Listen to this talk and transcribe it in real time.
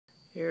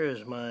Here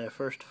is my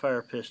first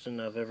fire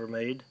piston I've ever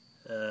made,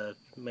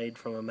 made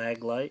from a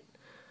Maglite,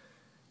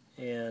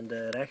 and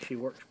it actually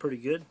works pretty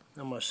good.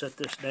 I'm going to set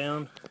this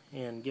down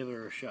and give it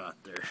a shot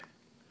there.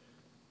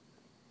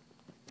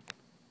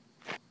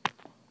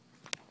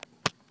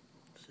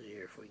 See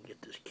here if we can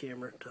get this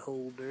camera to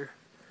hold there.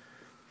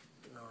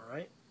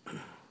 Alright.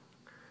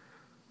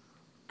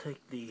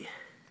 Take the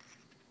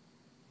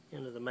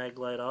end of the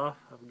Maglite off.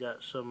 I've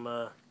got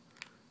some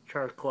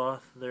char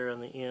cloth there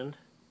on the end.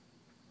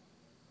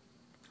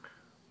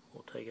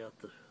 We'll take out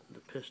the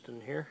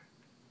piston here.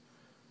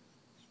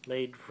 It's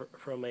made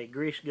from a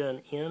grease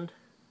gun end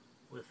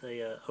with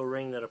a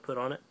O-ring that I put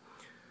on it,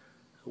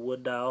 a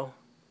wood dowel,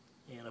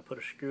 and I put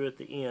a screw at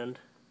the end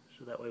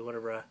so that way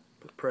whenever I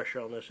put pressure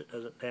on this it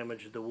doesn't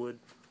damage the wood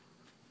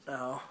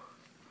dowel.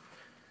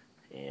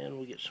 And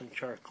we get some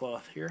char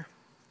cloth here.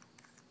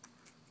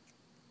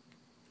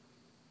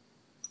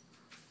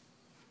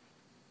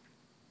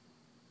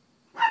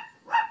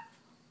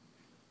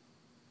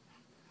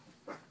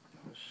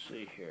 Let's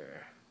see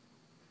here.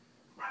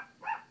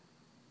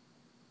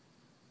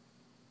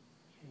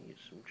 Can get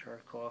some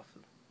char cloth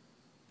and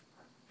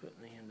put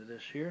in the end of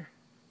this here.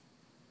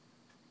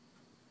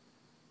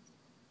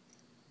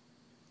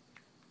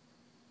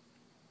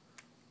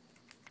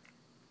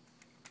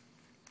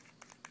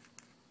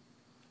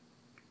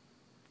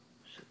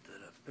 Set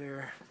that up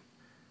there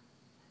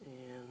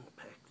and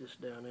pack this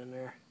down in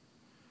there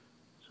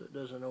so it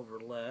doesn't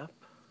overlap.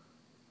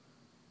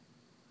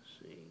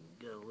 See,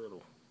 got a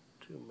little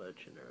too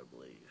much in there, I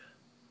believe.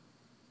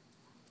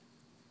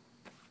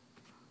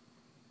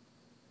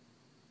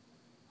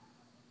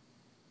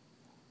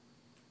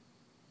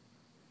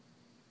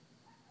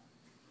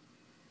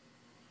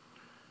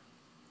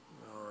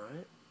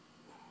 Alright.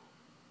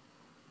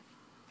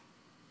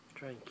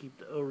 Try and keep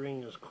the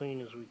O-ring as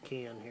clean as we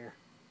can here.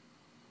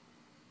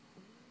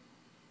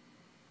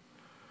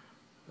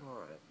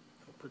 Alright,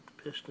 I'll put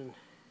the piston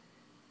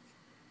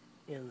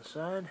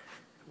inside and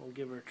we'll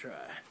give her a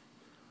try.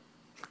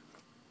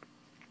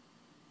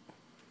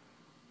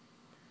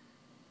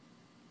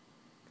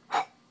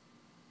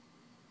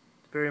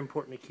 Very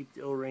important to keep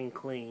the O-ring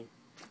clean.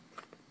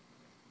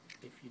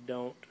 If you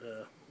don't,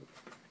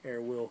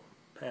 air will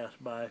pass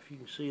by. If you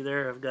can see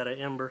there, I've got an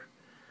ember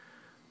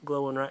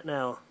glowing right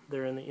now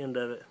there in the end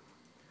of it.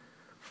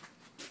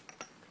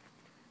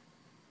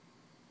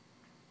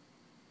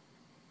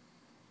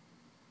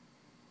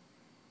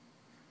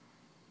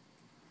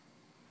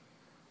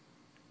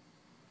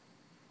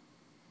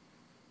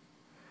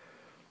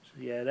 So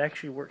yeah, it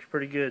actually works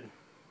pretty good.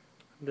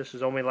 This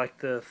is only like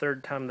the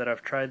third time that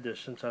I've tried this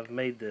since I've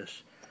made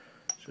this,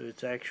 so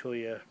it's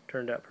actually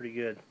turned out pretty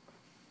good.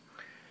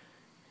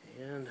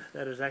 And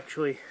that is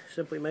actually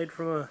simply made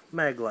from a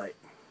Maglite.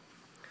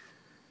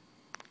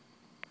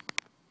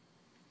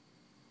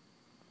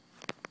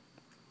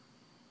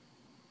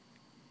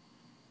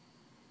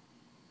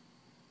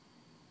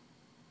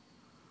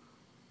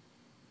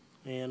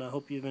 And I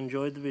hope you've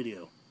enjoyed the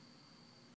video.